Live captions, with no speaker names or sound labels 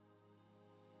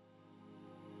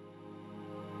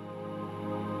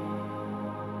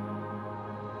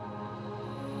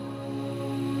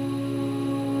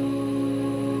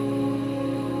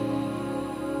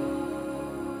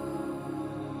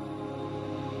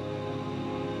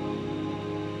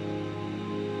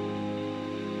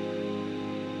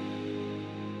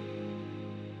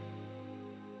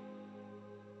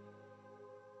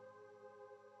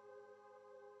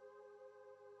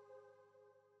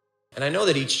And I know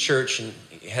that each church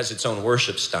has its own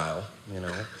worship style,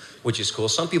 which is cool.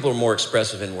 Some people are more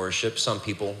expressive in worship, some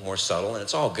people more subtle, and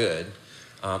it's all good.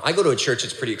 I go to a church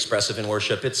that's pretty expressive in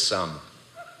worship. It's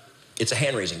a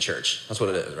hand-raising church. That's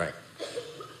what it is, right?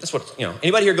 That's what,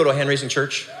 Anybody here go to a hand-raising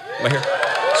church? Am I here?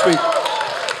 Sweet.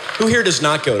 Who here does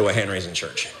not go to a hand-raising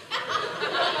church?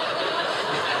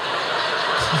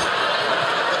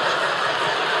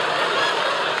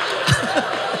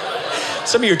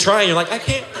 Some of you are trying, you're like, I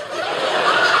can't.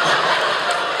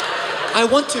 I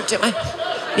want to, Tim.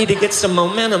 I need to get some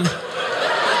momentum.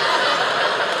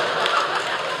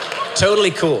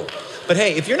 Totally cool. But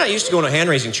hey, if you're not used to going to a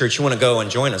hand-raising church, you want to go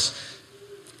and join us,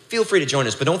 feel free to join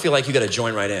us, but don't feel like you got to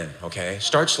join right in, okay?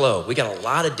 Start slow. We got a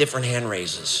lot of different hand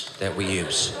raises that we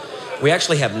use. We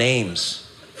actually have names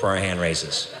for our hand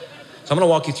raises. So I'm going to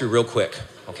walk you through real quick,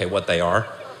 okay, what they are,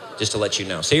 just to let you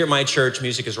know. Say you're at my church,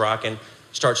 music is rocking.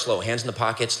 Start slow, hands in the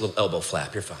pockets, little elbow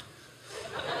flap, you're fine.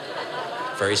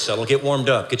 Very subtle, get warmed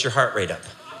up, get your heart rate up.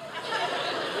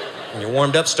 When you're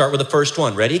warmed up, start with the first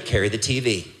one. Ready? Carry the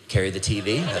TV. Carry the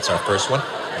TV, that's our first one.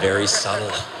 Very subtle.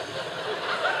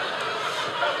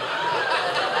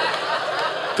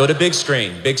 Go to big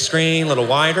screen, a little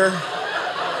wider.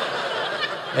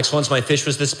 Next one's my fish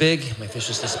was this big. My fish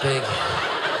was this big.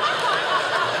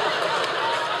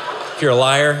 If you're a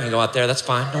liar, you go out there, that's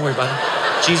fine, don't worry about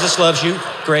it. Jesus loves you,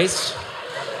 grace.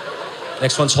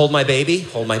 Next one's hold my baby,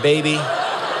 hold my baby.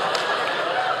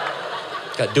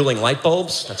 Got dueling light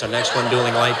bulbs, that's our next one,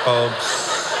 dueling light bulbs.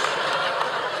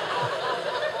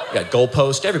 Got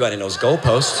goalpost, everybody knows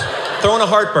goalpost. Throwing a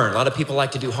heartburn, a lot of people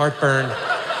like to do heartburn.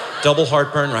 Double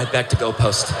heartburn, right back to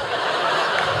goalpost.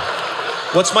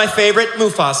 What's my favorite?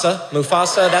 Mufasa.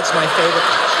 Mufasa, that's my favorite.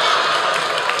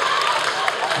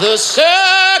 The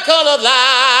circle of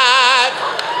life.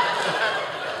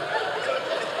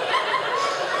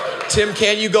 Tim,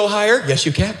 can you go higher? Yes,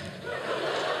 you can.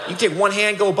 You can take one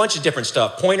hand, go a bunch of different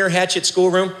stuff. Pointer, hatchet,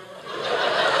 schoolroom.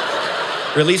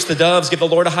 Release the doves, give the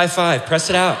Lord a high five, press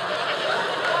it out.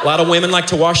 A lot of women like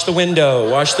to wash the window.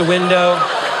 Wash the window.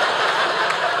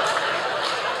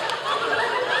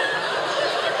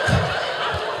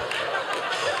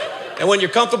 And when you're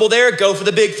comfortable there, go for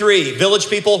the big three. Village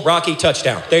people, Rocky,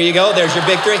 touchdown. There you go, there's your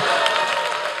big three.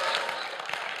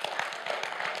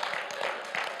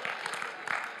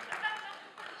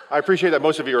 I appreciate that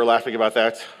most of you are laughing about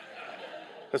that.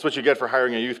 That's what you get for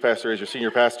hiring a youth pastor as your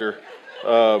senior pastor.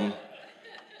 A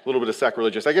little bit of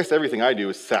sacrilegious. I guess everything I do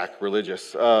is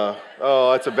sacrilegious. Oh,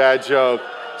 that's a bad joke.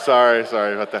 Sorry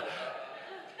about that.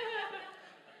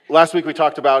 Last week we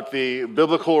talked about the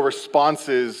biblical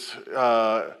responses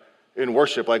in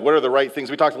worship. Like, what are the right things?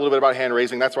 We talked a little bit about hand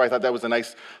raising. That's why I thought that was a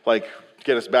nice,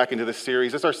 get us back into this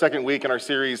series. This is our second week in our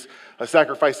series, A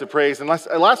Sacrifice of Praise. And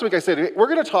last week I said, we're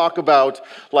going to talk about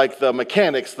the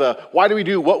mechanics, the why do we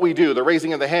do what we do, the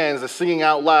raising of the hands, the singing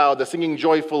out loud, the singing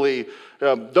joyfully,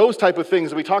 those type of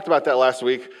things. We talked about that last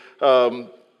week. And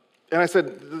I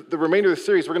said, the remainder of the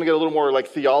series, we're going to get a little more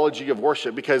theology of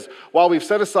worship, because while we've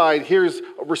set aside, here's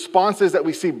responses that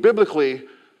we see biblically,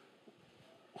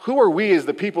 who are we as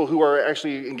the people who are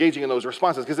actually engaging in those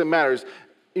responses? Because it matters.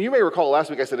 You may recall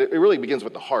last week I said it really begins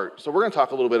with the heart. So we're going to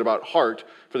talk a little bit about heart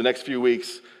for the next few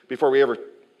weeks. Before we ever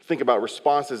think about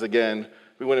responses again,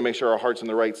 we want to make sure our heart's in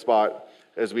the right spot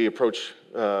as we approach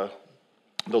the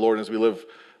Lord and as we live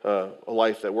a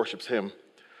life that worships Him.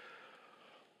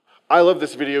 I love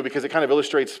this video because it kind of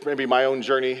illustrates maybe my own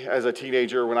journey as a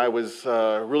teenager when I was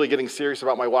really getting serious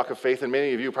about my walk of faith. And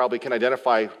many of you probably can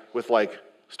identify with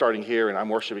starting here and I'm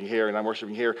worshiping here and I'm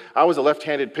worshiping here. I was a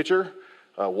left-handed pitcher.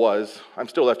 I'm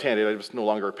still left-handed, I'm just no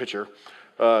longer a pitcher,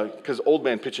 because old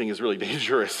man pitching is really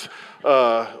dangerous.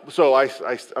 So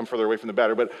I'm further away from the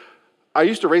batter, but I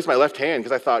used to raise my left hand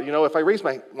because I thought, if I raise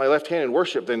my left hand in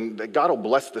worship, then God will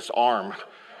bless this arm,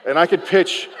 and I could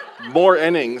pitch more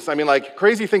innings. I mean,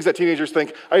 crazy things that teenagers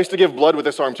think. I used to give blood with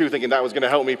this arm too, thinking that was going to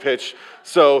help me pitch.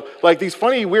 So these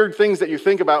funny, weird things that you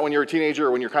think about when you're a teenager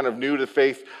or when you're kind of new to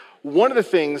faith. One of the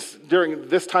things during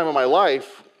this time of my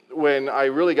life when I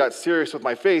really got serious with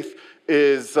my faith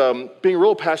is being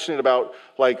real passionate about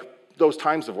those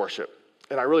times of worship,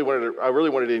 and I really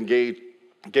wanted to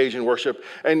engage in worship,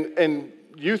 and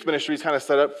youth ministries kind of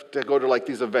set up to go to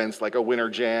these events, like a winter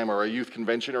jam or a youth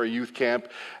convention or a youth camp,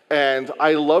 and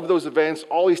I love those events.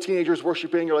 All these teenagers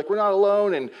worshiping, you're we're not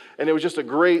alone, and it was just a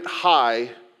great high,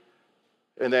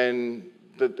 and then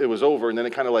it was over, and then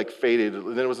it kind of faded,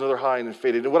 and then it was another high and it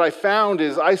faded. And what I found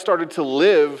is I started to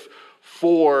live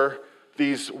for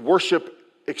these worship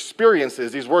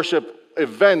experiences, these worship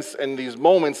events and these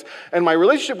moments, and my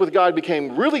relationship with God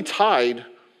became really tied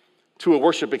to a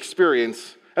worship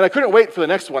experience And I couldn't wait for the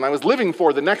next one. I was living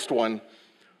for the next one.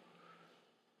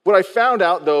 What I found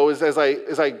out, though, is as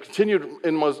I continued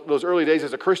in those early days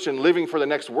as a Christian, living for the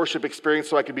next worship experience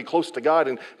so I could be close to God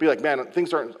and be like, man,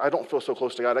 I don't feel so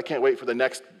close to God. I can't wait for the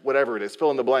next whatever it is,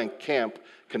 fill in the blank, camp,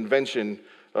 convention,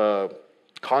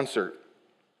 concert.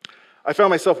 I found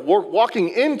myself walking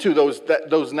into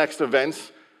those next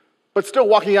events, but still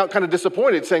walking out kind of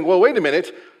disappointed, saying, well, wait a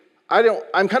minute,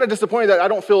 I'm kind of disappointed that I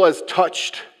don't feel as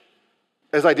touched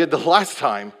as I did the last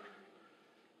time.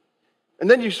 And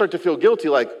then you start to feel guilty,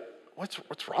 like, what's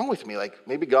wrong with me? Like,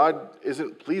 maybe God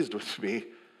isn't pleased with me.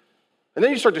 And then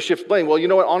you start to shift blame. Well, you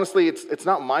know what? Honestly, it's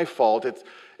not my fault.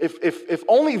 If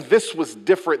only this was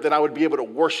different, then I would be able to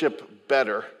worship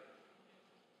better.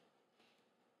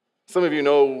 Some of you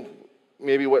know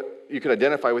maybe what you can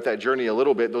identify with that journey a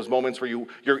little bit, those moments where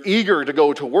you're eager to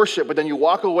go to worship, but then you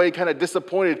walk away kind of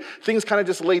disappointed. Things kind of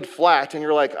just laid flat, and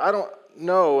you're like, I don't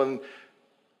know. And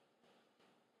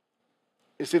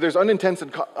you see, there's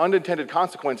unintended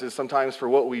consequences sometimes for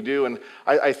what we do. And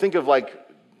I think of when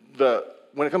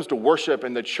it comes to worship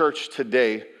in the church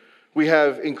today, we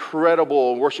have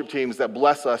incredible worship teams that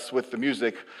bless us with the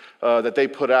music that they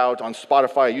put out on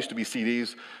Spotify. It used to be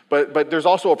CDs. But there's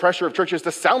also a pressure of churches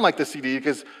to sound like the CD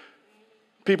because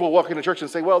people walk into church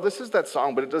and say, well, this is that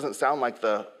song, but it doesn't sound like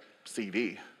the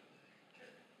CD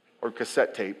or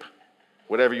cassette tape,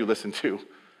 whatever you listen to.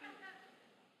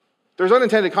 There's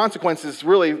unintended consequences,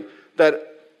 really, that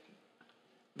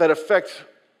affect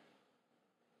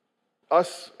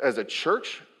us as a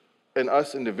church and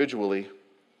us individually.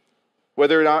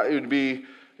 Whether or not it would be,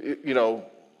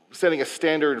 setting a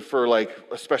standard for like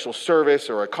a special service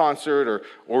or a concert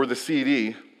or the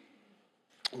CD,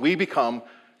 we become,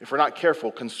 if we're not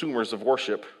careful, consumers of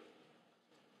worship.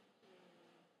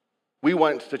 We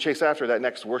want to chase after that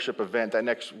next worship event, that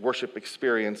next worship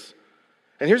experience.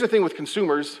 And here's the thing with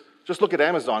consumers. Just look at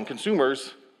Amazon.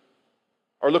 Consumers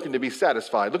are looking to be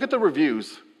satisfied. Look at the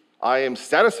reviews. I am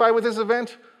satisfied with this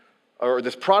event or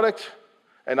this product,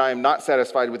 and I am not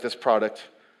satisfied with this product.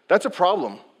 That's a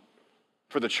problem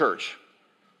for the church.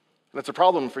 That's a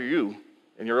problem for you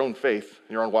in your own faith,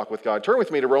 in your own walk with God. Turn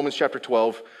with me to Romans chapter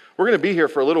 12. We're going to be here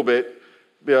for a little bit.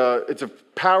 It's a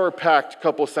power-packed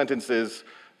couple sentences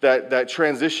that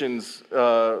transitions,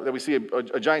 that we see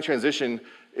a giant transition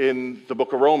in the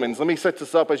book of Romans. Let me set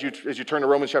this up as you turn to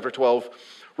Romans chapter 12.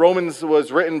 Romans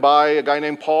was written by a guy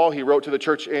named Paul. He wrote to the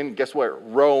church in, guess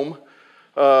what, Rome.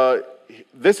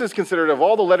 This is considered, of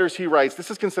all the letters he writes, this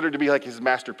is considered to be like his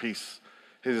masterpiece,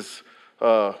 his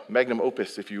magnum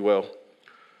opus, if you will.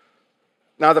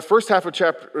 Now, the first half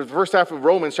of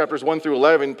Romans, chapters 1 through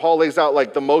 11, Paul lays out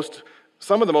like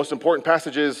some of the most important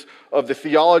passages of the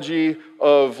theology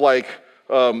of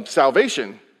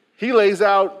salvation. He lays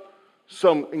out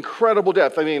some incredible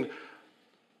depth. I mean,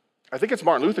 I think it's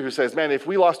Martin Luther who says, man, if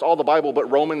we lost all the Bible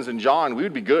but Romans and John, we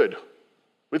would be good.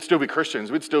 We'd still be Christians.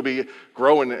 We'd still be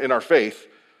growing in our faith.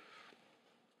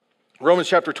 Romans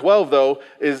chapter 12, though,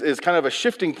 is kind of a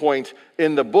shifting point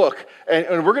in the book.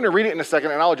 And we're going to read it in a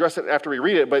second, and I'll address it after we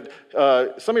read it. But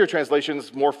some of your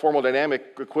translations, more formal,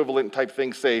 dynamic, equivalent type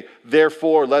things say,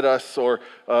 therefore, let us, or,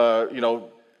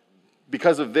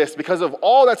 because of this, because of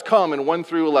all that's come in 1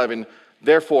 through 11,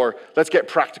 therefore, let's get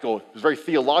practical. It's very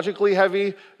theologically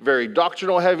heavy, very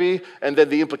doctrinal heavy, and then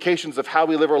the implications of how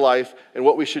we live our life and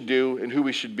what we should do and who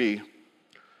we should be.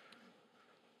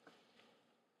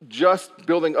 Just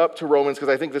building up to Romans, because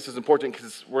I think this is important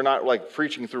because we're not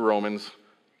preaching through Romans.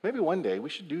 Maybe one day we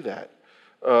should do that.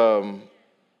 Paul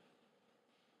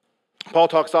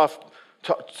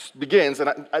begins,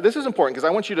 and this is important because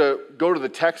I want you to go to the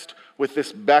text with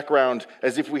this background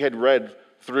as if we had read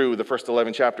through the first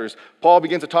 11 chapters. Paul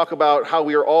begins to talk about how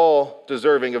we are all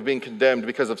deserving of being condemned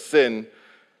because of sin,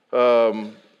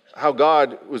 how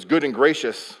God was good and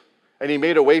gracious, and he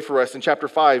made a way for us in chapter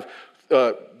 5,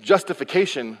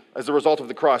 justification as a result of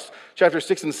the cross. Chapter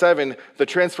 6 and 7, the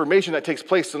transformation that takes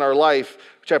place in our life.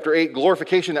 Chapter 8,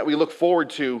 glorification that we look forward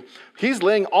to. He's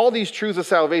laying all these truths of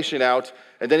salvation out,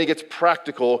 and then he gets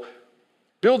practical,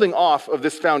 building off of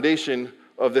this foundation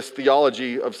of this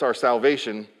theology of our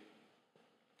salvation.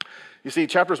 You see,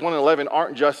 chapters 1 and 11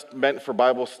 aren't just meant for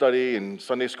Bible study and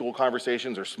Sunday school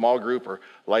conversations or small group or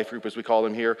life group as we call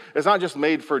them here. It's not just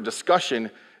made for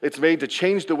discussion. It's made to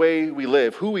change the way we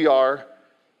live, who we are,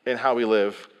 and how we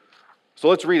live. So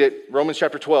let's read it. Romans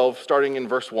chapter 12, starting in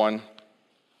verse 1.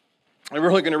 And we're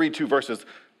only going to read 2 verses,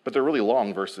 but they're really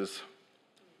long verses.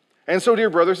 And so, dear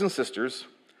brothers and sisters,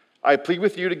 I plead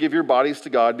with you to give your bodies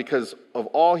to God because of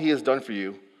all he has done for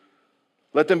you.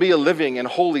 Let them be a living and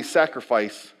holy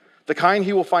sacrifice, the kind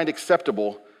he will find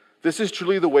acceptable. This is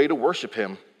truly the way to worship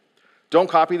him. Don't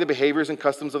copy the behaviors and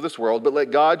customs of this world, but let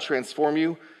God transform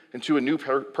you into a new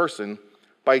person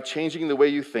by changing the way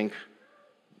you think.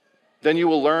 Then you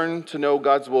will learn to know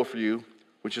God's will for you,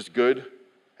 which is good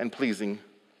and pleasing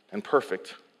and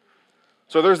perfect.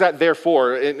 So there's that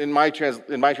therefore. In my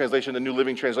translation, the New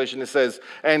Living Translation, it says,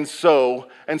 and so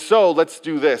let's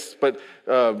do this. But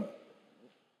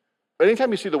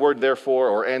anytime you see the word therefore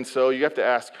or and so, you have to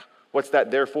ask, what's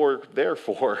that therefore there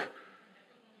for?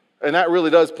 And that really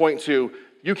does point to,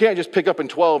 you can't just pick up in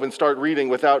 12 and start reading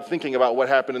without thinking about what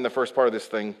happened in the first part of this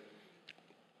thing.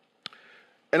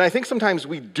 And I think sometimes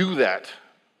we do that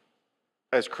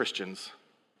as Christians.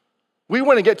 We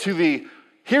want to get to the,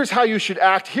 here's how you should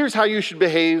act, here's how you should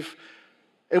behave,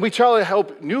 and we try to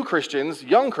help new Christians,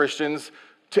 young Christians,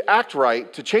 to act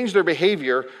right, to change their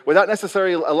behavior without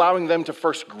necessarily allowing them to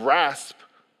first grasp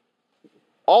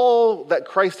all that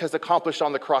Christ has accomplished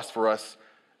on the cross for us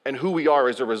and who we are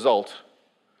as a result.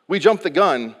 We jump the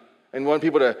gun and want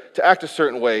people to act a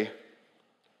certain way.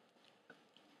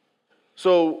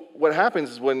 So what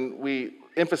happens is when we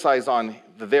emphasize on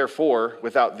the therefore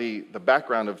without the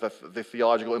background of the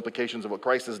theological implications of what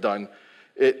Christ has done,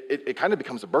 it kind of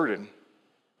becomes a burden.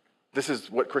 This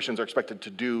is what Christians are expected to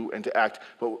do and to act,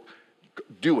 but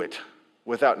do it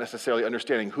without necessarily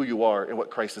understanding who you are and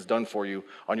what Christ has done for you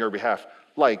on your behalf,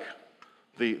 like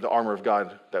the armor of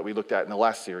God that we looked at in the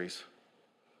last series.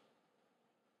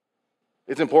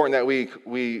 It's important that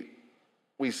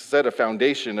we set a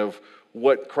foundation of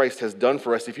what Christ has done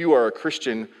for us. If you are a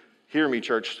Christian, hear me,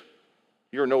 church,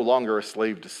 you're no longer a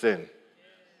slave to sin.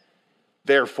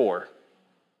 Therefore,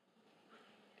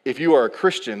 if you are a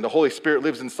Christian, the Holy Spirit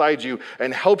lives inside you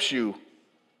and helps you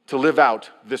to live out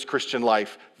this Christian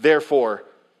life. Therefore,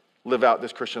 live out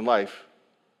this Christian life.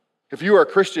 If you are a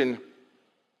Christian,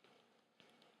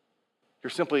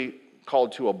 you're simply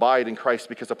called to abide in Christ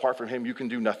because apart from him, you can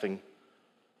do nothing.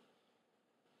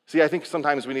 See, I think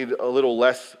sometimes we need a little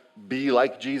less be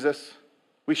like Jesus.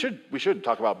 We should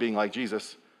talk about being like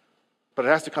Jesus, but it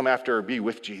has to come after be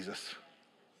with Jesus.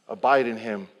 Abide in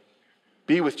him.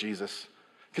 Be with Jesus.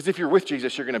 Because if you're with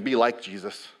Jesus, you're going to be like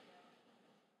Jesus.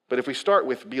 But if we start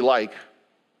with be like,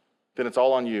 then it's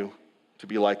all on you to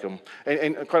be like him.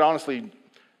 And quite honestly,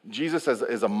 Jesus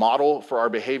as a model for our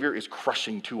behavior is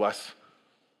crushing to us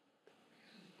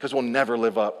because we'll never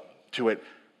live up to it.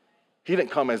 He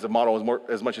didn't come as a model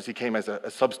as much as he came as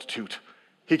a substitute.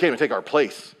 He came to take our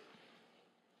place.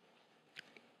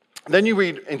 Then you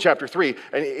read in chapter 3,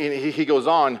 and he goes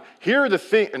on, here are the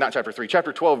things, not chapter 3,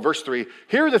 chapter 12, verse 3,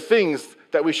 here are the things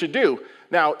that we should do.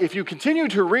 Now, if you continue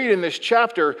to read in this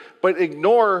chapter, but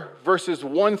ignore verses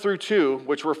 1 through 2,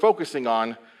 which we're focusing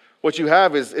on, what you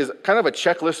have is kind of a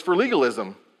checklist for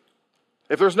legalism.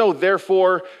 If there's no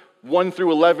therefore 1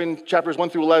 through 11, chapters 1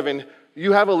 through 11,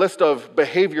 you have a list of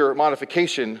behavior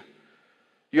modification.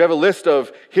 You have a list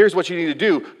of here's what you need to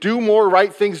do. Do more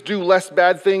right things, do less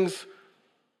bad things.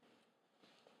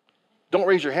 Don't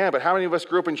raise your hand, but how many of us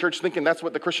grew up in church thinking that's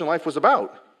what the Christian life was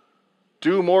about?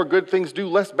 Do more good things, do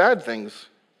less bad things.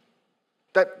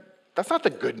 That's not the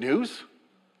good news.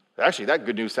 Actually, that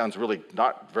good news sounds really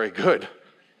not very good.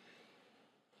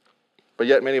 But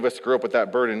yet many of us grew up with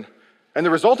that burden. And the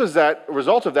result of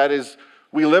that is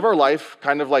we live our life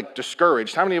kind of like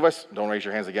discouraged. How many of us, don't raise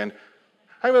your hands again,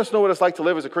 how many of us know what it's like to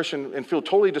live as a Christian and feel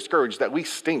totally discouraged that we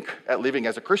stink at living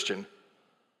as a Christian?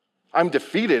 I'm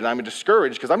defeated, I'm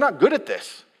discouraged because I'm not good at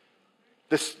this.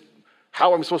 This,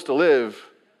 how I'm supposed to live,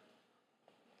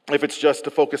 if it's just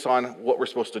to focus on what we're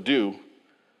supposed to do.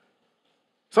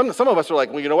 Some of us are like,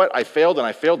 well, you know what? I failed,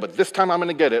 but this time I'm going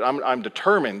to get it. I'm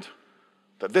determined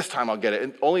that this time I'll get it,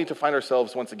 and only to find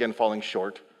ourselves once again falling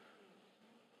short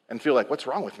and feel like, what's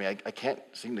wrong with me? I can't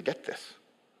seem to get this.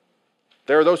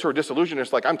 There are those who are disillusioned.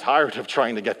 It's like, I'm tired of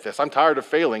trying to get this. I'm tired of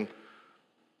failing.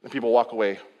 And people walk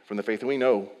away from the faith, and we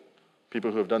know people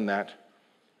who have done that.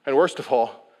 And worst of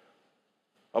all,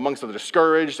 amongst the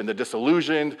discouraged and the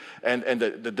disillusioned and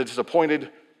the disappointed,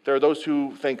 there are those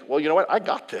who think, well, you know what? I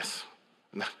got this.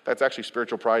 And that's actually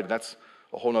spiritual pride, and that's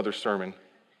a whole other sermon.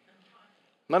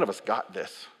 None of us got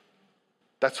this.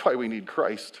 That's why we need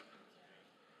Christ.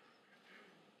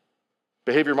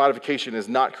 Behavior modification is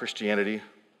not Christianity.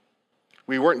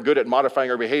 We weren't good at modifying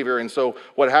our behavior, and so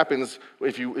what happens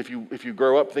if you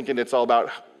grow up thinking it's all about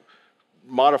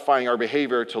modifying our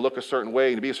behavior to look a certain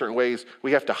way, to be a certain ways,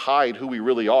 we have to hide who we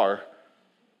really are.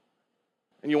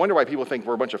 And you wonder why people think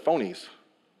we're a bunch of phonies,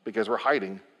 because we're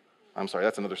hiding. I'm sorry,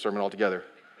 that's another sermon altogether.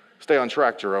 Stay on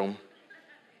track, Jerome.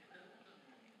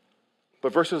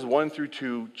 But verses 1 through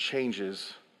 2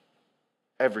 changes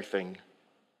everything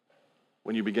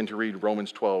when you begin to read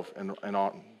Romans 12 and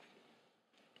on.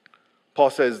 Paul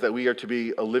says that we are to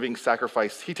be a living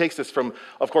sacrifice. He takes this from,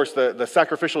 of course, the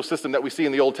sacrificial system that we see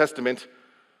in the Old Testament.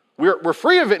 We're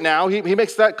free of it now. He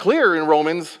makes that clear in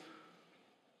Romans.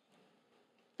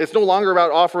 It's no longer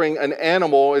about offering an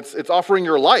animal. It's offering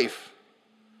your life.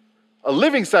 A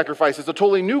living sacrifice is a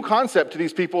totally new concept to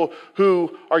these people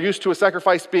who are used to a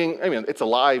sacrifice being, it's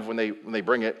alive when they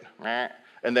bring it.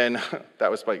 And then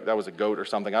that was a goat or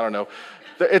something, I don't know.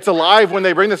 It's alive when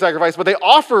they bring the sacrifice, but they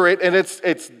offer it, and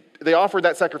they offer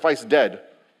that sacrifice dead.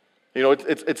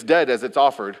 It's dead as it's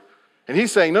offered. And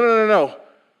he's saying, no.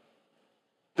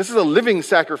 This is a living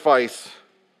sacrifice.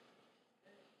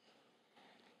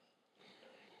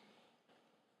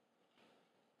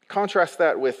 Contrast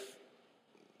that with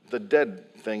the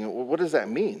dead thing. What does that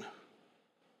mean?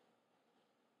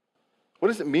 What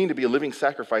does it mean to be a living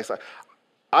sacrifice?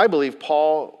 I believe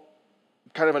Paul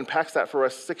kind of unpacks that for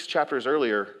us 6 chapters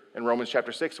earlier in Romans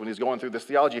chapter 6 when he's going through this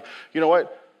theology. You know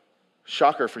what?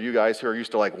 Shocker for you guys who are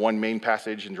used to like one main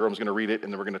passage, and Jerome's going to read it,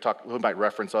 and then we're going to talk, we might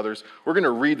reference others. We're going to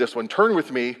read this one. Turn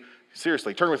with me.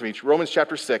 Seriously, turn with me. Romans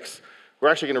chapter 6. We're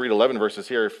actually going to read 11 verses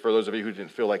here for those of you who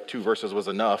didn't feel like 2 verses was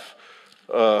enough.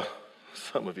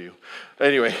 Some of you.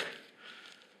 Anyway,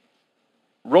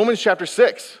 Romans chapter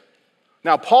 6.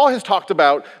 Now, Paul has talked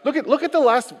about, look at the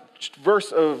last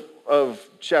verse of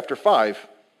chapter 5.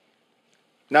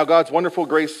 Now God's wonderful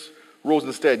grace rules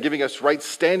instead, giving us right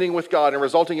standing with God and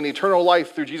resulting in eternal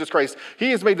life through Jesus Christ.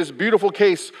 He has made this beautiful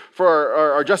case for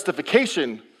our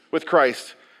justification with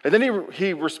Christ. And then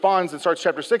he responds in starts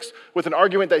chapter 6 with an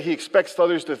argument that he expects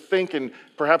others to think and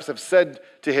perhaps have said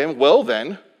to him, well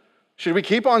then, should we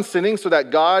keep on sinning so that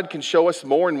God can show us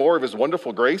more and more of his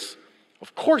wonderful grace?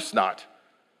 Of course not.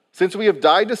 Since we have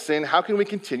died to sin, how can we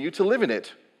continue to live in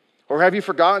it? Or have you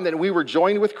forgotten that we were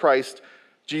joined with Christ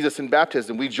Jesus in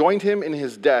baptism? We joined him in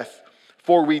his death,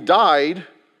 for we died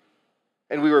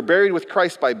and we were buried with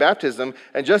Christ by baptism,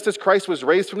 and just as Christ was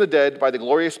raised from the dead by the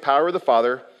glorious power of the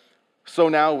Father, so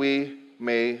now we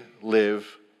may live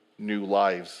new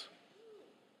lives.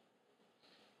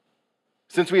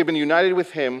 Since we have been united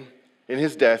with him in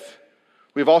his death,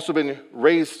 we've also been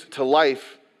raised to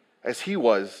life as he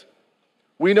was.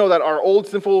 We know that our old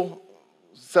sinful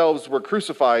selves were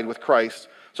crucified with Christ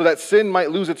so that sin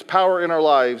might lose its power in our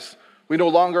lives. We no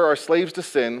longer are slaves to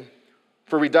sin,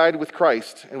 for we died with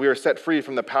Christ and we are set free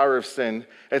from the power of sin.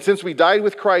 And since we died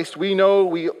with Christ, we know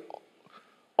we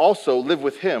also live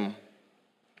with him.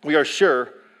 We are sure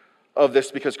of this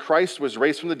because Christ was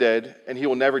raised from the dead and he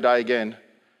will never die again.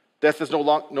 Death no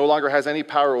longer has any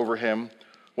power over him.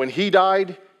 When he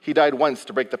died once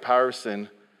to break the power of sin,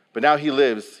 but now he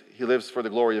lives for the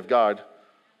glory of God.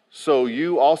 So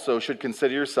you also should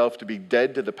consider yourself to be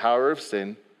dead to the power of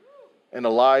sin and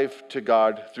alive to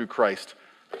God through Christ.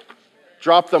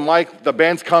 Drop the mic, the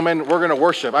band's coming, we're going to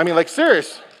worship.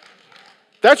 Serious.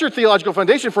 That's your theological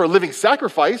foundation for a living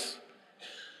sacrifice.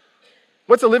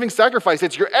 What's a living sacrifice?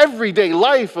 It's your everyday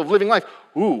life of living life.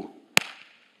 Ooh.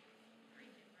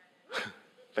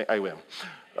 I will.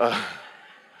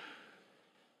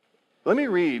 Let me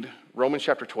read Romans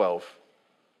chapter 12,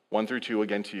 1 through 2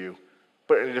 again to you,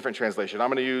 but in a different translation. I'm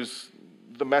going to use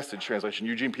the Message translation.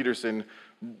 Eugene Peterson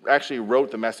actually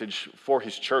wrote the Message for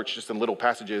his church just in little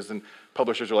passages, and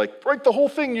publishers are like, write the whole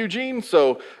thing, Eugene.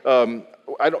 So you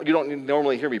don't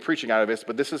normally hear me preaching out of this,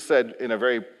 but this is said in a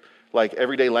very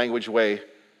everyday language way.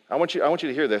 I want you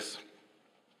to hear this.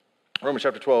 Romans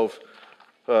chapter 12,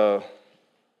 1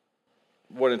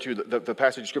 and 2, the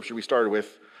passage of scripture we started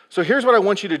with. So here's what I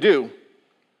want you to do,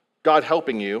 God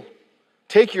helping you.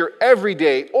 Take your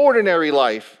everyday, ordinary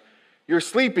life, your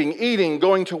sleeping, eating,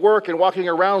 going to work, and walking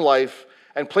around life,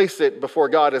 and place it before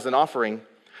God as an offering.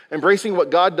 Embracing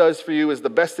what God does for you is the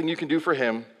best thing you can do for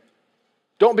him.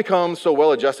 Don't become so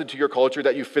well adjusted to your culture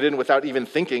that you fit in without even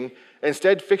thinking.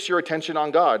 Instead, fix your attention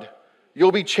on God.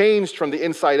 You'll be changed from the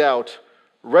inside out.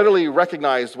 Readily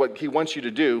recognize what he wants you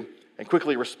to do and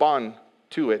quickly respond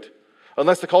to it.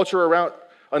 Unlike the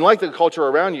culture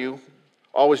around you,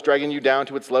 always dragging you down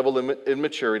to its level of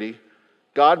immaturity,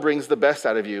 God brings the best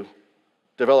out of you,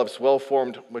 develops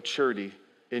well-formed maturity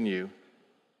in you.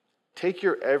 Take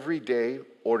your everyday,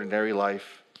 ordinary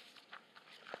life.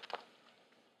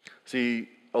 See,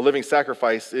 a living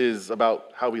sacrifice is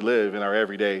about how we live in our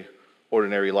everyday,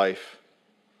 ordinary life.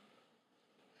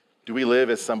 Do we live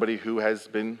as somebody who has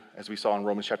been, as we saw in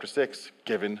Romans chapter 6,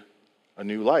 given a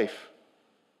new life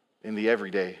in the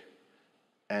everyday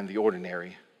and the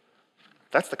ordinary?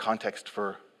 That's the context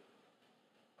for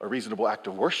a reasonable act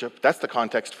of worship. That's the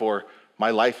context for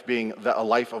my life being a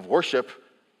life of worship,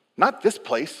 not this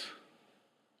place,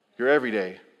 your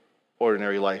everyday,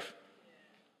 ordinary life.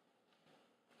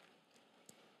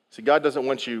 See, God doesn't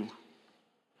want you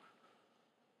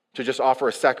to just offer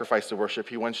a sacrifice of worship.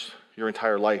 He wants your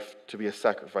entire life to be a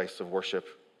sacrifice of worship.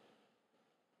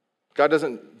 God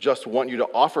doesn't just want you to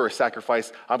offer a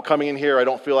sacrifice. I'm coming in here, I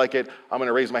don't feel like it. I'm going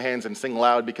to raise my hands and sing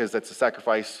loud because that's a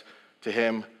sacrifice to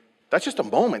him. That's just a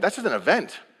moment. That's just an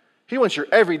event. He wants your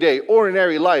everyday,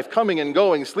 ordinary life, coming and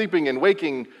going, sleeping and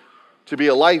waking, to be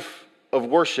a life of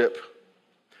worship.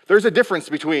 There's a difference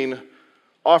between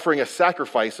offering a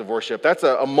sacrifice of worship. That's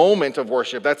a moment of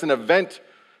worship. That's an event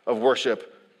of worship.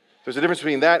 There's a difference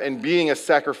between that and being a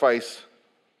sacrifice,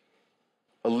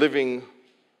 a living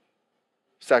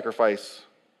sacrifice,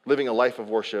 living a life of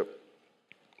worship.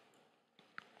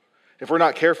 If we're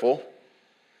not careful,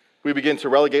 we begin to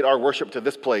relegate our worship to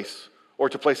this place or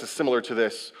to places similar to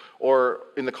this, or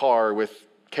in the car with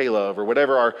Caleb, or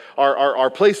whatever our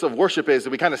place of worship is, that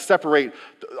we kind of separate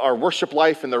our worship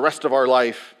life and the rest of our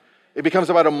life. It becomes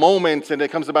about a moment, and it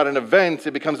becomes about an event,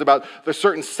 it becomes about the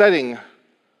certain setting.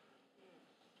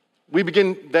 We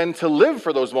begin then to live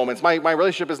for those moments. My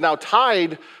relationship is now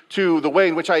tied to the way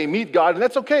in which I meet God, and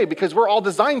that's okay because we're all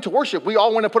designed to worship. We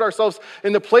all want to put ourselves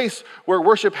in the place where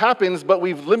worship happens, but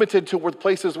we've limited to the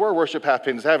places where worship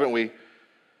happens, haven't we?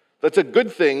 That's a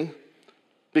good thing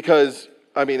because,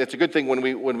 it's a good thing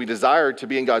when we desire to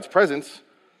be in God's presence,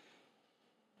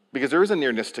 because there is a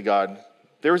nearness to God.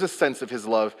 There is a sense of his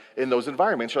love in those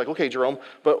environments. You're like, okay, Jerome,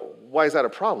 but why is that a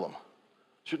problem?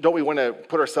 Don't we want to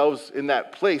put ourselves in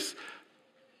that place?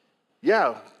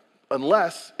 Yeah,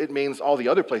 unless it means all the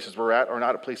other places we're at are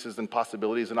not places and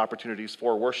possibilities and opportunities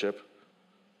for worship.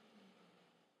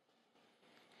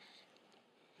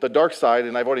 The dark side,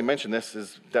 and I've already mentioned this,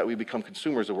 is that we become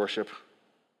consumers of worship.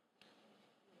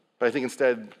 But I think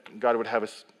instead, God would have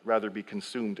us rather be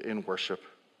consumed in worship.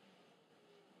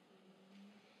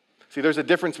 See, there's a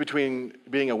difference between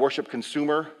being a worship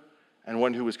consumer and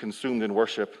one who is consumed in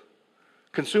worship.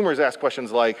 Consumers ask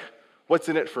questions like, what's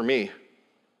in it for me?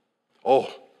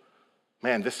 Oh,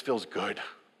 man, this feels good.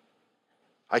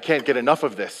 I can't get enough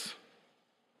of this.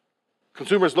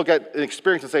 Consumers look at an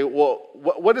experience and say, well,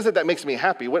 what is it that makes me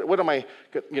happy? What am I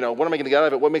going to get out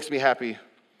of it? What makes me happy?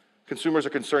 Consumers are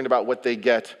concerned about what they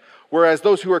get. Whereas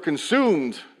those who are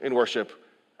consumed in worship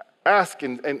ask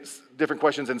and different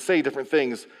questions and say different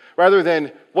things. Rather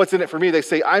than, what's in it for me? They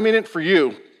say, I'm in it for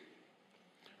you.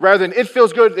 Rather than, it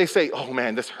feels good, they say, oh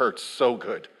man, this hurts so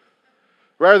good.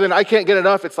 Rather than, I can't get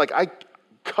enough, it's like,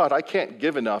 God, I can't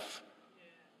give enough.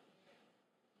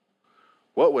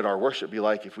 What would our worship be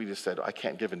like if we just said, I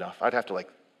can't give enough? I'd have to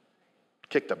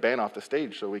kick the band off the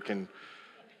stage so we can,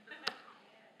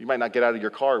 you might not get out of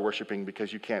your car worshiping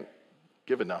because you can't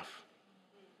give enough.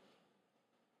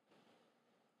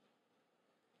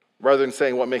 Rather than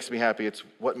saying what makes me happy, it's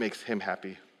what makes him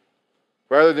happy.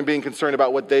 Rather than being concerned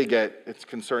about what they get, it's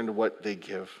concerned with what they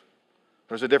give.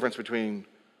 There's a difference between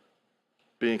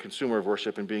being a consumer of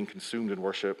worship and being consumed in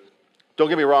worship. Don't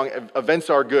get me wrong, events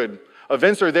are good.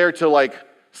 Events are there to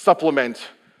supplement,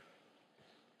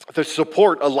 to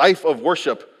support a life of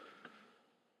worship.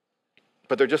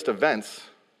 But they're just events.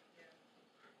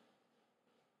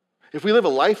 If we live a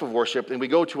life of worship and we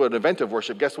go to an event of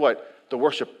worship, guess what? The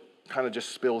worship kind of just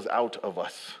spills out of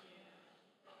us.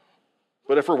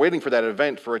 But if we're waiting for that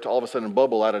event for it to all of a sudden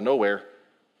bubble out of nowhere,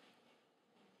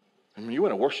 you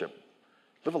want to worship.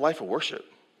 Live a life of worship.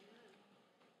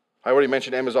 I already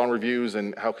mentioned Amazon reviews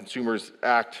and how consumers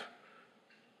act.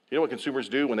 You know what consumers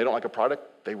do when they don't like a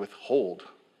product? They withhold.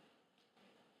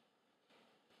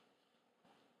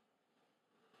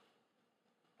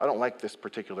 I don't like this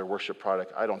particular worship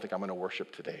product. I don't think I'm going to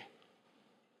worship today.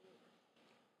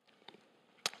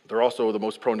 They're also the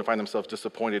most prone to find themselves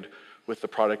disappointed with the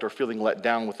product or feeling let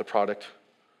down with the product.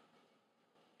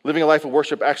 Living a life of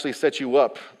worship actually sets you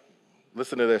up.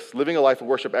 Listen to this. Living a life of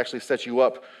worship actually sets you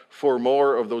up for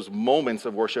more of those moments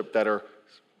of worship that are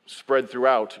spread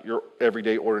throughout your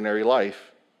everyday, ordinary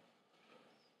life.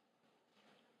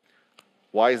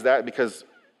 Why is that? Because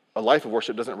a life of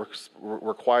worship doesn't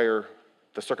require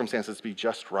the circumstances to be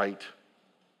just right,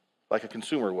 like a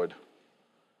consumer would.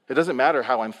 It doesn't matter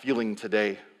how I'm feeling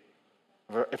today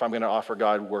if I'm going to offer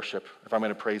God worship, if I'm going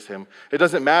to praise him. It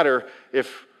doesn't matter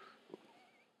if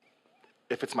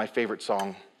it's my favorite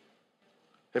song,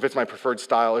 if it's my preferred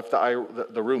style, if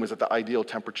the room is at the ideal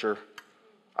temperature.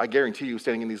 I guarantee you,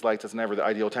 standing in these lights is never the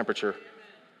ideal temperature.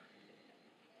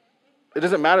 It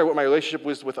doesn't matter what my relationship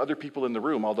was with other people in the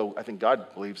room, although I think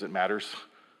God believes it matters.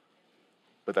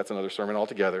 But that's another sermon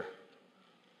altogether.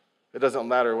 It doesn't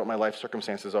matter what my life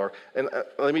circumstances are. And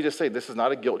let me just say, this is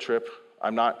not a guilt trip.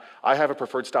 I have a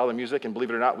preferred style of music, and believe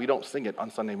it or not, we don't sing it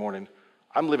on Sunday morning.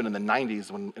 I'm living in the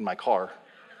 90s in my car.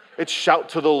 It's shout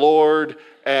to the Lord,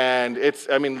 and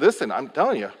listen, I'm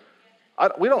telling you,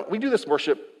 we do this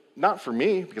worship not for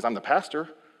me, because I'm the pastor.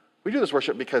 We do this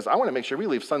worship because I want to make sure we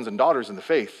leave sons and daughters in the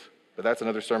faith. But that's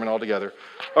another sermon altogether.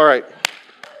 All right.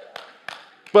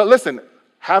 But listen,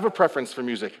 have a preference for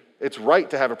music. It's right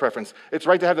to have a preference. It's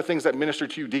right to have the things that minister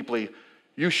to you deeply.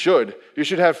 You should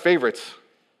have favorites.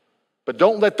 But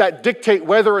don't let that dictate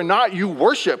whether or not you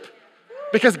worship,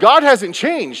 because God hasn't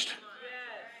changed.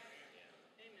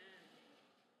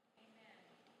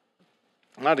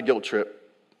 Not a guilt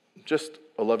trip, just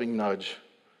a loving nudge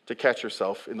to catch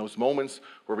yourself in those moments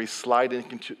where we slide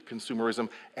into consumerism,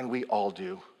 and we all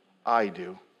do. I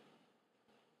do.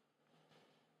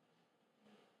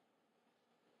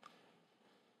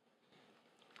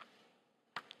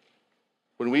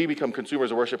 When we become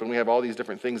consumers of worship and we have all these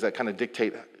different things that kind of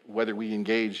dictate whether we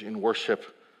engage in worship,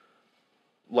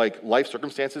 like life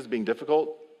circumstances being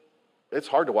difficult, it's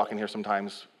hard to walk in here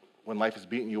sometimes when life is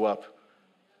beating you up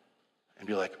and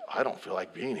be like, I don't feel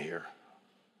like being here.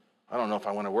 I don't know if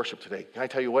I want to worship today. Can I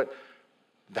tell you what?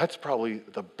 That's probably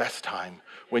the best time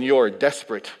when you're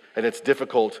desperate and it's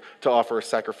difficult to offer a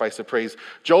sacrifice of praise.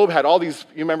 Job had all these,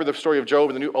 you remember the story of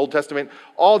Job in the Old Testament?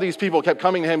 All these people kept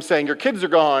coming to him saying, your kids are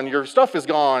gone, your stuff is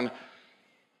gone.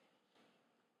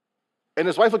 And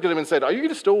his wife looked at him and said, are you going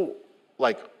to still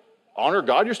honor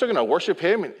God? You're still going to worship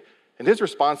him? And his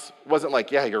response wasn't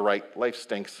like, yeah, you're right, life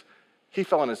stinks. He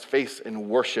fell on his face and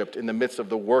worshiped in the midst of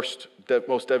the worst,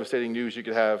 most devastating news you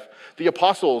could have. The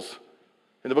apostles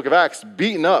in the book of Acts,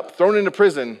 beaten up, thrown into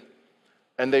prison,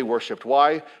 and they worshiped.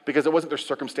 Why? Because it wasn't their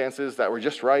circumstances that were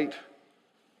just right.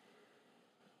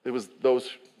 It was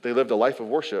they lived a life of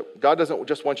worship. God doesn't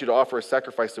just want you to offer a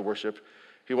sacrifice of worship.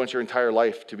 He wants your entire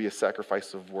life to be a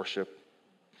sacrifice of worship.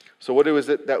 So what is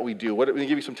it that we do? Let me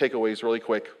give you some takeaways really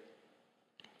quick.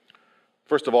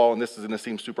 First of all, and this is going to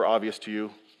seem super obvious to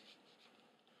you,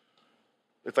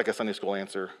 it's like a Sunday school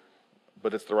answer,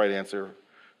 but it's the right answer.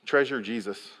 Treasure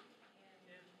Jesus.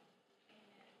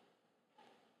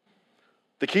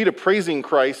 The key to praising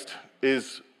Christ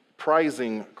is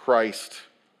prizing Christ.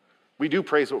 We do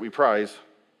praise what we prize,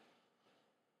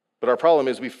 but our problem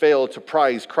is we fail to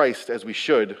prize Christ as we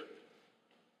should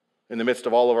in the midst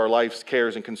of all of our life's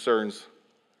cares and concerns.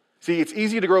 See, it's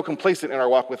easy to grow complacent in our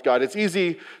walk with God. It's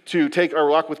easy to take our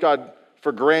walk with God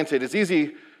for granted. It's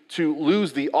easy to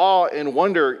lose the awe and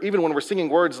wonder, even when we're singing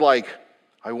words like,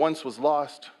 I once was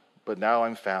lost, but now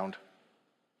I'm found.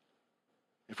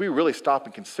 If we really stop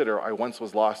and consider, I once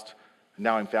was lost, and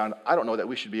now I'm found, I don't know that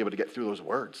we should be able to get through those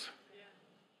words.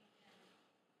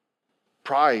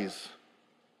 Prize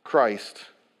Christ.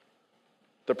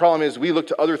 The problem is we look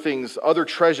to other things, other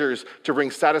treasures to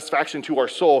bring satisfaction to our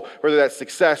soul, whether that's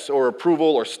success or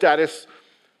approval or status,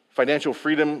 financial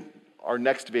freedom, our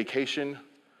next vacation.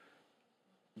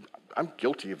 I'm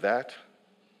guilty of that.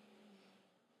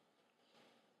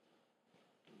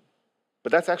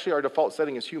 But that's actually our default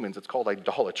setting as humans. It's called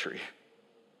idolatry.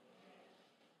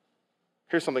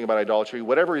 Here's something about idolatry.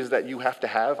 Whatever it is that you have to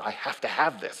have, I have to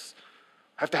have this.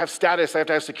 I have to have status. I have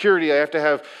to have security. I have to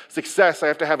have success. I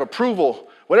have to have approval.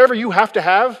 Whatever you have to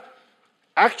have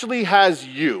actually has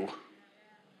you.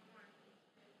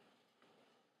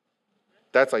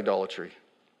 That's idolatry.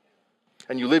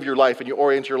 And you live your life and you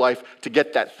orient your life to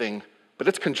get that thing, but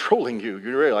it's controlling you.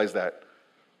 You realize that.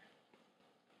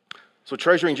 So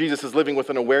treasuring Jesus is living with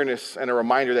an awareness and a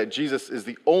reminder that Jesus is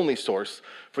the only source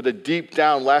for the deep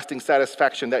down lasting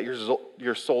satisfaction that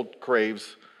your soul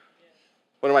craves.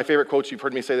 One of my favorite quotes, you've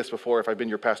heard me say this before if I've been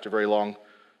your pastor very long,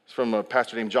 it's from a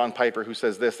pastor named John Piper who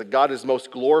says this, that God is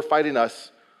most glorified in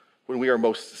us when we are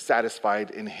most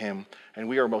satisfied in him. And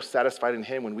we are most satisfied in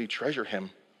him when we treasure him.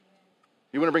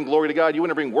 You want to bring glory to God? You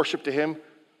want to bring worship to him?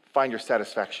 Find your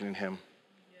satisfaction in him.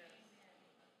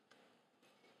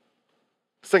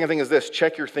 Second thing is this,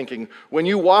 check your thinking. When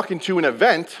you walk into an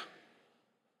event,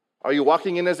 are you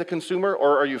walking in as a consumer,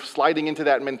 or are you sliding into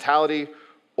that mentality,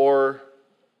 or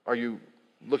are you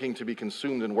looking to be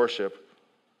consumed in worship?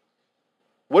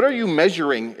 What are you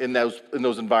measuring in those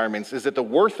environments? Is it the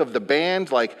worth of the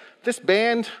band? Like, this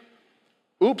band,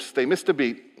 oops, they missed a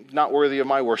beat, not worthy of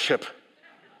my worship.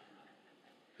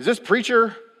 Is this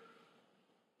preacher?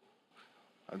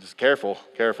 I'm just careful.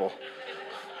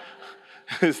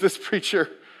 Is this preacher,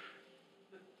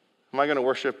 am I going to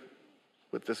worship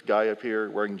with this guy up here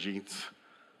wearing jeans?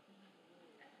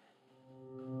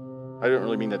 I don't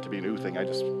really mean that to be an ooh thing. I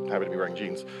just happen to be wearing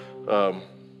jeans.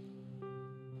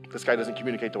 This guy doesn't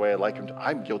communicate the way I like him to.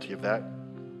 I'm guilty of that.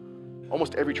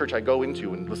 Almost every church I go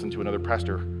into and listen to another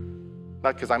pastor,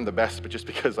 not because I'm the best, but just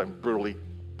because I'm brutally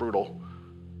brutal.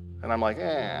 And I'm like,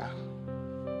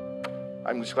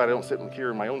 I'm just glad I don't sit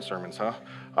here in my own sermons, huh?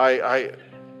 I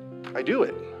do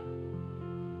it.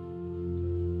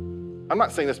 I'm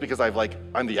not saying this because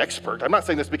I'm the expert. I'm not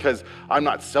saying this because I'm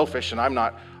not selfish and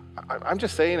I'm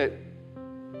just saying it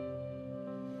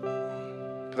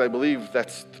because I believe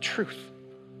that's the truth.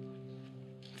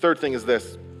 Third thing is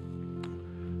this: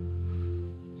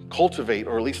 cultivate,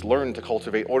 or at least learn to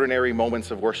cultivate, ordinary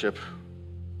moments of worship.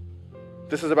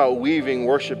 This is about weaving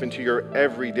worship into your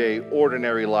everyday,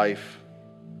 ordinary life.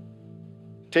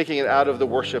 Taking it out of the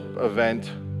worship event.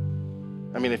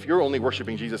 I mean, if you're only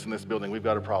worshiping Jesus in this building, we've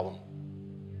got a problem.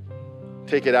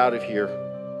 Take it out of here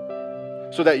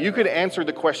so that you could answer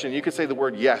the question. You could say the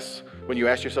word yes when you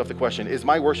ask yourself the question, is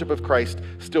my worship of Christ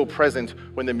still present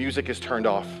when the music is turned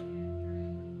off?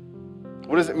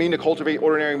 What does it mean to cultivate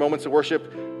ordinary moments of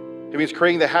worship? It means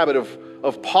creating the habit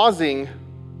of pausing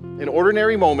in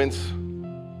ordinary moments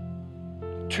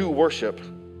to worship.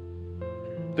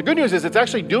 The good news is it's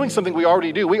actually doing something we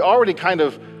already do. We already kind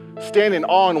of stand in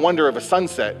awe and wonder of a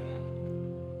sunset,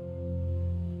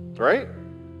 right?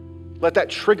 Let that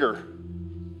trigger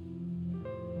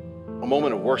a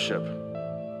moment of worship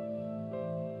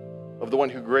of the one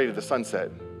who created the sunset.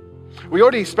 We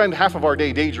already spend half of our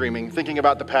day daydreaming, thinking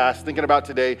about the past, thinking about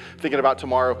today, thinking about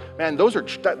tomorrow. Man, those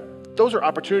are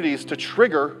opportunities to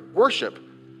trigger worship.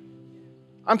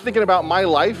 I'm thinking about my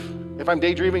life. If I'm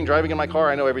daydreaming, driving in my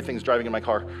car, I know everything's driving in my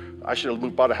car. I should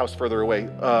have bought a house further away.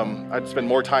 I'd spend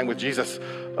more time with Jesus.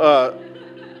 But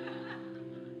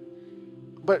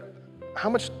how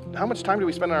much time do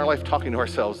we spend in our life talking to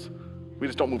ourselves? We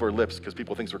just don't move our lips because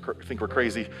people think we're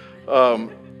crazy.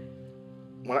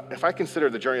 If I consider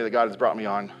the journey that God has brought me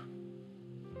on,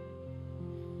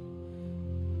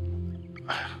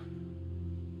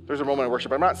 there's a moment of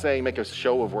worship. I'm not saying make a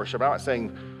show of worship. I'm not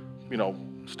saying,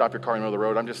 stop your car in the middle of the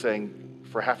road. I'm just saying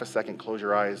for half a second, close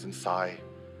your eyes and sigh.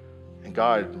 And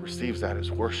God receives that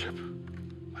as worship.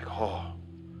 Like, oh,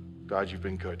 God, you've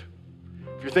been good.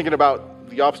 If you're thinking about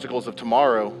the obstacles of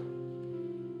tomorrow,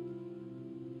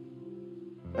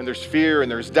 and there's fear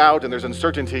and there's doubt and there's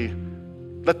uncertainty,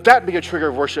 let that be a trigger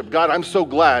of worship. God, I'm so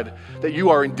glad that you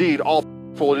are indeed all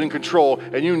powerful and in control,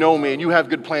 and you know me and you have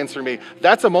good plans for me.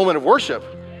 That's a moment of worship.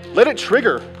 Let it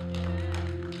trigger.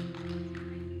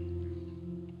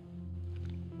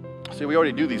 See, we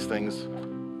already do these things.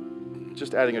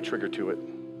 Just adding a trigger to it.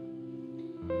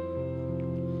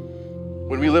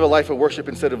 When we live a life of worship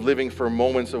instead of living for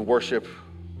moments of worship,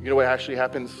 you know what actually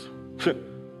happens?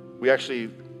 We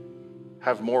actually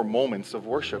have more moments of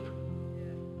worship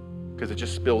because it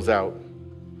just spills out.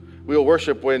 We will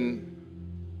worship when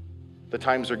the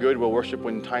times are good. We'll worship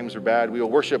when times are bad. We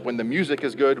will worship when the music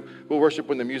is good. We'll worship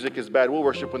when the music is bad. We'll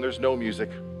worship when there's no music.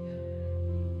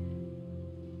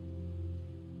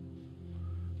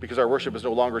 Because our worship is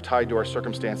no longer tied to our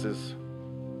circumstances,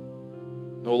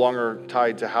 no longer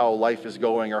tied to how life is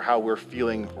going or how we're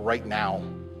feeling right now.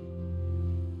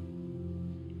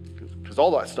 Because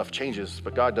all that stuff changes,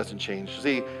 but God doesn't change.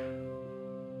 See,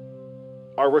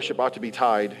 our worship ought to be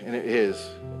tied, and it is,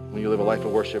 when you live a life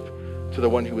of worship, to the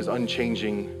one who is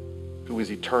unchanging, who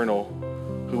is eternal,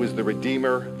 who is the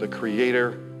Redeemer, the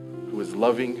Creator, who is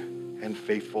loving and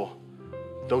faithful.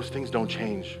 Those things don't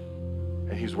change.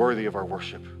 And he's worthy of our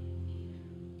worship.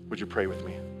 Would you pray with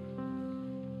me?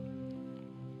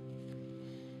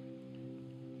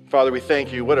 Father, we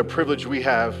thank you. What a privilege we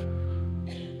have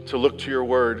to look to your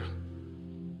word.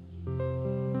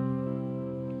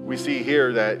 We see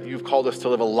here that you've called us to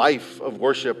live a life of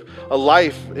worship, a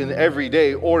life in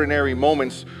everyday, ordinary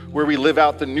moments where we live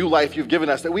out the new life you've given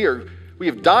us, that we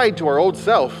have died to our old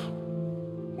self.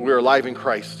 We are alive in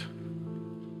Christ.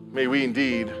 May we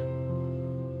indeed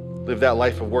live that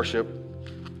life of worship.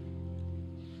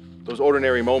 Those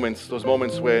ordinary moments, those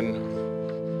moments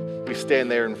when we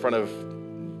stand there in front of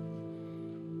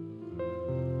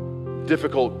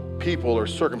difficult people or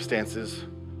circumstances,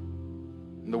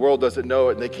 and the world doesn't know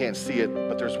it and they can't see it,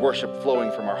 but there's worship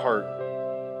flowing from our heart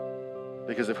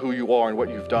because of who you are and what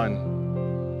you've done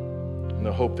and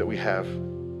the hope that we have.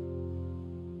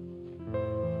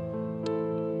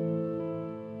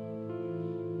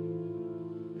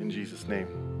 In Jesus' name,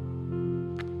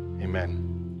 amen.